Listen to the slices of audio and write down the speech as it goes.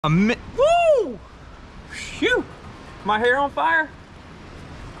Woo! Phew! My hair on fire?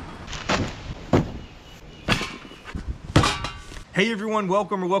 Hey everyone,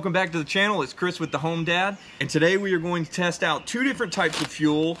 welcome back to the channel. It's Chris with the Home Dad, and today we are going to test out two different types of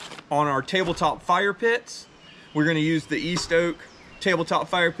fuel on our tabletop fire pits. We're going to use the East Oak tabletop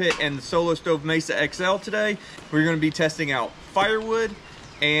fire pit and the Solo Stove Mesa XL today. We're going to be testing out firewood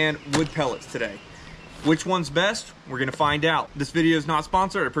and wood pellets today. Which one's best? We're gonna find out. This video is not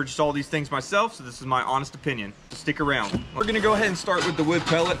sponsored. I purchased all these things myself, so this is my honest opinion. So stick around. We're gonna go ahead and start with the wood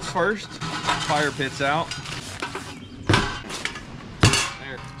pellets first. Fire pit's out.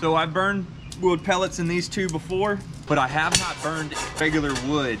 There. So I've burned wood pellets in these two before, but I have not burned regular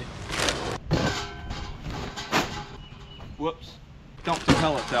wood. Whoops. Dumped the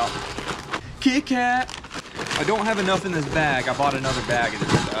pellets out. Kit Kat! I don't have enough in this bag. I bought another bag of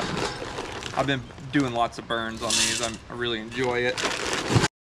this stuff. I've been doing lots of burns on these. I really enjoy it.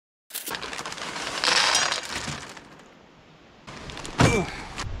 Ugh.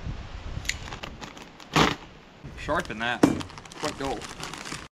 Sharpen that. Quite dull.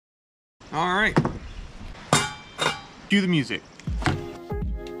 All right. Cue the music.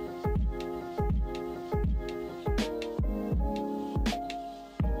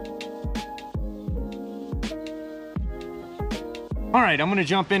 All right, I'm gonna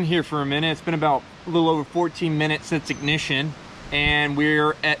jump in here for a minute. It's been about a little over 14 minutes since ignition, and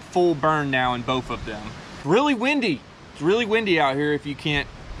we're at full burn now in both of them. Really windy. It's really windy out here. If you could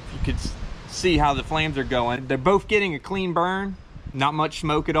see how the flames are going. They're both getting a clean burn. Not much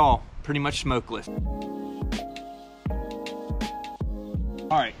smoke at all. Pretty much smokeless.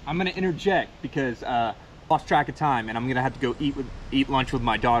 All right, I'm gonna interject because lost track of time, and I'm gonna have to go eat lunch with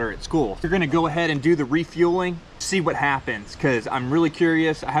my daughter at school. We're gonna go ahead and do the refueling, see what happens, because I'm really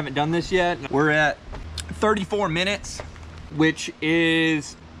curious. I haven't done this yet. We're at 34 minutes, which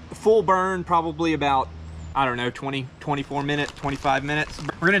is full burn, probably about, I don't know, 24 minutes, 25 minutes.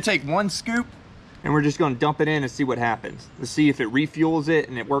 We're gonna take one scoop and we're just gonna dump it in and see what happens. Let's see if it refuels it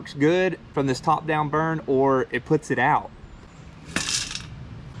and it works good from this top down burn, or it puts it out.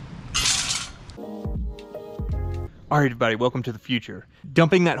 All right, everybody, welcome to the future.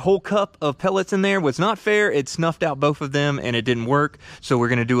 Dumping that whole cup of pellets in there was not fair. It snuffed out both of them and it didn't work. So we're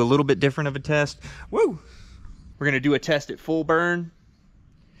gonna do a little bit different of a test. Woo! We're gonna do a test at full burn.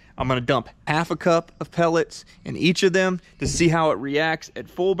 I'm gonna dump half a cup of pellets in each of them to see how it reacts at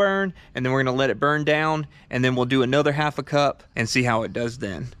full burn, and then we're gonna let it burn down, and then we'll do another half a cup and see how it does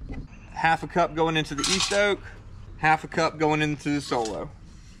then. Half a cup going into the East Oak, half a cup going into the Solo.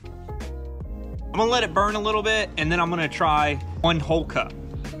 I'm gonna let it burn a little bit, and then I'm gonna try one whole cup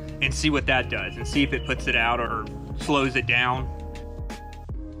and see what that does, and see if it puts it out or slows it down.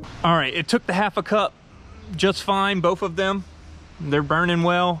 All right, it took the half a cup just fine, both of them. They're burning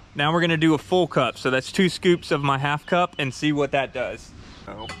well. Now we're gonna do a full cup. So that's 2 scoops of my half cup and see what that does.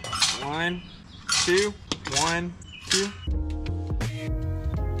 So 1, 2, 1, 2.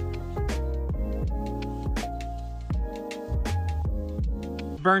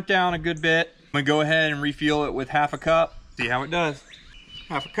 Burnt down a good bit. I'm gonna go ahead and refuel it with half a cup. See how it does.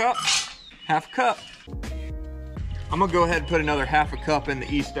 Half a cup, half a cup. I'm gonna go ahead and put another half a cup in the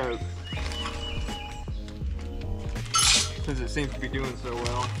East Oak, since it seems to be doing so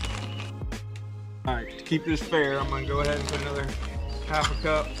well. All right, to keep this fair, I'm gonna go ahead and put another half a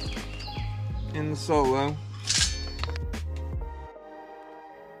cup in the Solo.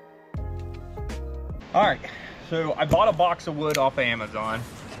 All right, so I bought a box of wood off of Amazon.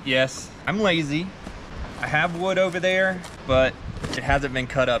 Yes, I'm lazy. I have wood over there, but it hasn't been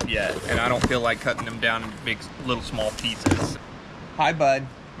cut up yet, and I don't feel like cutting them down in big, little, small pieces. Hi, bud.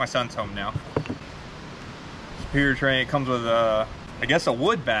 My son's home now. Superior tray. It comes with I guess a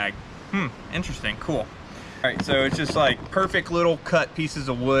wood bag. Interesting. Cool. All right, so it's just like perfect little cut pieces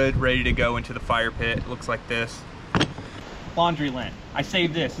of wood ready to go into the fire pit. It looks like this. Laundry lint. I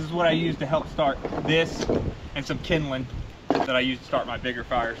saved this. This is what I use to help start this, and some kindling that I use to start my bigger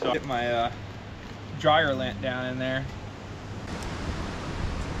fire. So I'll get my dryer lint down in there.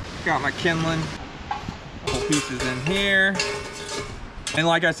 Got my kindling. Couple pieces in here. And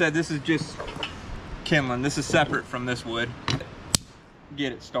like I said, this is just kindling. This is separate from this wood.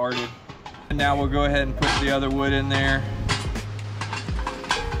 Get it started. And now we'll go ahead and put the other wood in there.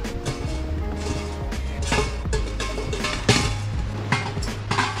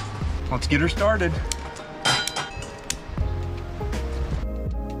 Let's get her started.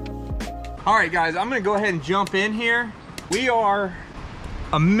 All right, guys, I'm gonna go ahead and jump in here. We are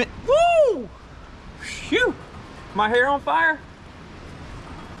woo! Phew! My hair on fire?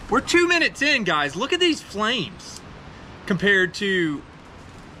 We're 2 minutes in, guys. Look at these flames compared to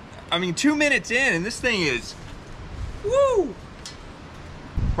I mean, 2 minutes in and this thing is, woo,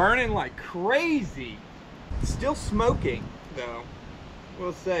 burning like crazy. Still smoking though,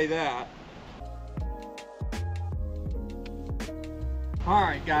 we'll say that. All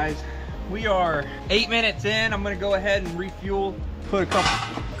right guys, we are 8 minutes in. I'm gonna go ahead and refuel, put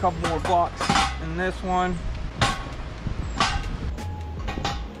a couple more blocks in this one.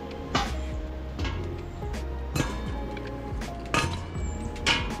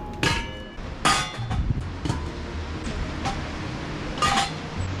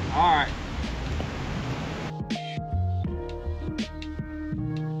 All right.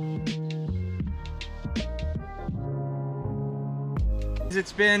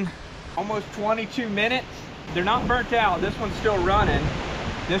 It's been almost 22 minutes. They're not burnt out. This one's still running.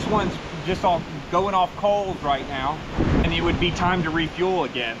 This one's just all going off coals right now. And it would be time to refuel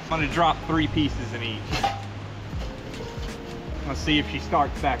again. I'm gonna drop 3 pieces in each. Let's see if she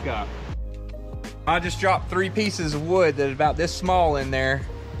starts back up. I just dropped 3 pieces of wood that are about this small in there,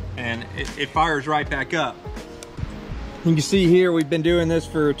 and it fires right back up. You can see here we've been doing this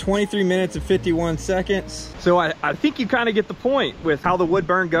for 23 minutes and 51 seconds. So I think you kind of get the point with how the wood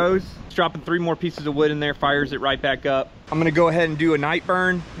burn goes. Just dropping 3 more pieces of wood in there fires it right back up. I'm gonna go ahead and do a night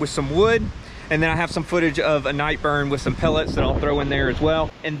burn with some wood, and then I have some footage of a night burn with some pellets that I'll throw in there as well.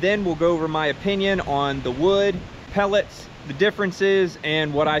 And then we'll go over my opinion on the wood, pellets, the differences,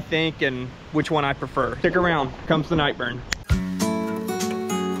 and what I think and which one I prefer. Stick around, here comes the night burn.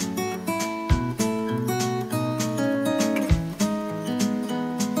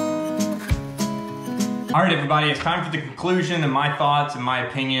 All right, everybody, it's time for the conclusion and my thoughts and my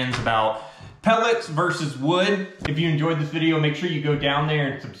opinions about pellets versus wood. If you enjoyed this video, make sure you go down there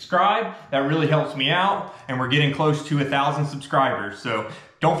and subscribe. That really helps me out, and we're getting close to 1,000 subscribers. So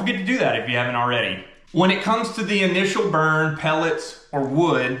don't forget to do that if you haven't already. When it comes to the initial burn, pellets or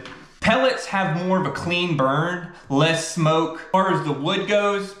wood, pellets have more of a clean burn, less smoke. As far as the wood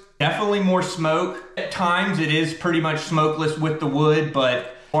goes, definitely more smoke. At times it is pretty much smokeless with the wood, but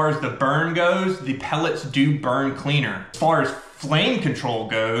as far as the burn goes, the pellets do burn cleaner. As far as flame control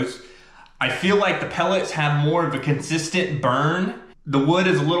goes, I feel like the pellets have more of a consistent burn. The wood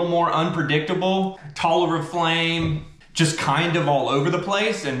is a little more unpredictable, taller flame, just kind of all over the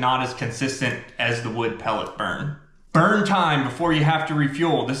place and not as consistent as the wood pellet burn. Burn time before you have to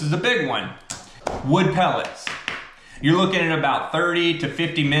refuel. This is a big one. Wood pellets. You're looking at about 30 to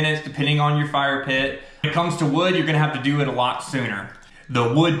 50 minutes depending on your fire pit. When it comes to wood, you're gonna have to do it a lot sooner.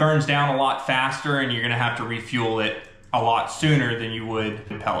 The wood burns down a lot faster and you're gonna have to refuel it a lot sooner than you would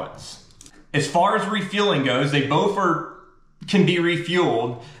the pellets. As far as refueling goes, they both can be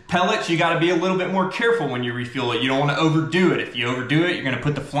refueled. Pellets, you gotta be a little bit more careful when you refuel it. You don't wanna overdo it. If you overdo it, you're gonna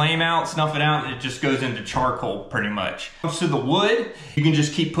put the flame out, snuff it out, and it just goes into charcoal pretty much. When it comes to the wood, you can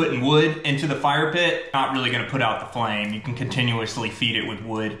just keep putting wood into the fire pit, not really gonna put out the flame. You can continuously feed it with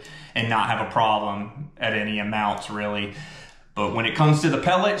wood and not have a problem at any amounts really. But when it comes to the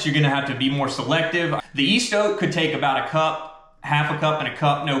pellets, you're gonna have to be more selective. The East Oak could take about a cup, half a cup and a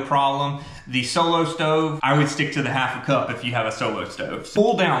cup, no problem. The solo stove, I would stick to the half a cup if you have a solo stove.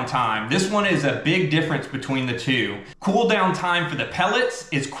 Cool down time, this one is a big difference between the two. Cool down time for the pellets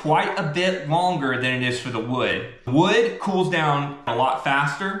is quite a bit longer than it is for the wood. Wood cools down a lot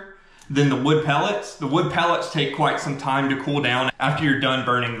faster than the wood pellets. The wood pellets take quite some time to cool down after you're done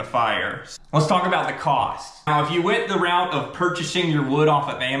burning the fire. Let's talk about the cost. Now, if you went the route of purchasing your wood off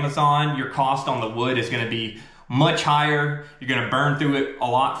of Amazon, your cost on the wood is gonna be much higher. You're gonna burn through it a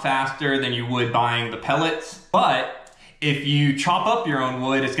lot faster than you would buying the pellets. But if you chop up your own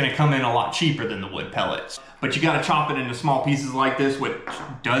wood, it's gonna come in a lot cheaper than the wood pellets. But you gotta chop it into small pieces like this, which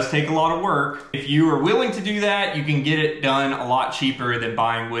does take a lot of work. If you are willing to do that, you can get it done a lot cheaper than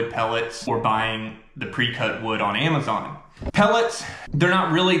buying wood pellets or buying the pre-cut wood on Amazon. Pellets, they're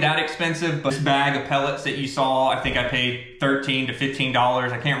not really that expensive, but this bag of pellets that you saw, I think I paid $13 to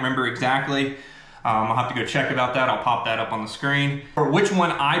 $15. I can't remember exactly. I'll have to go check about that. I'll pop that up on the screen. For which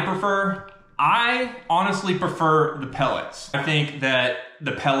one I prefer, I honestly prefer the pellets. I think that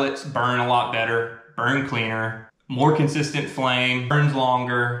the pellets burn a lot better, burn cleaner, more consistent flame, burns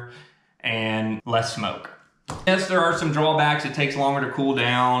longer, and less smoke. Yes, there are some drawbacks. It takes longer to cool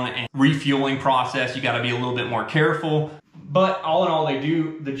down, and refueling process, you gotta be a little bit more careful. But all in all, they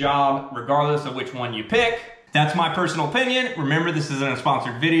do the job regardless of which one you pick. That's my personal opinion. Remember, this isn't a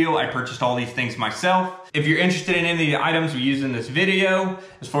sponsored video. I purchased all these things myself. If you're interested in any of the items we use in this video,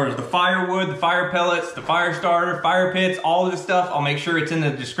 as far as the firewood, the fire pellets, the fire starter, fire pits, all of this stuff, I'll make sure it's in the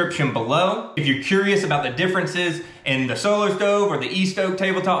description below. If you're curious about the differences in the Solar Stove or the E-Stove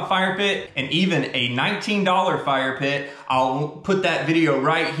tabletop fire pit, and even a $19 fire pit, I'll put that video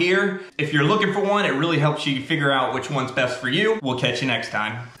right here. If you're looking for one, it really helps you figure out which one's best for you. We'll catch you next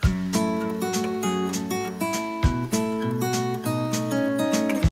time.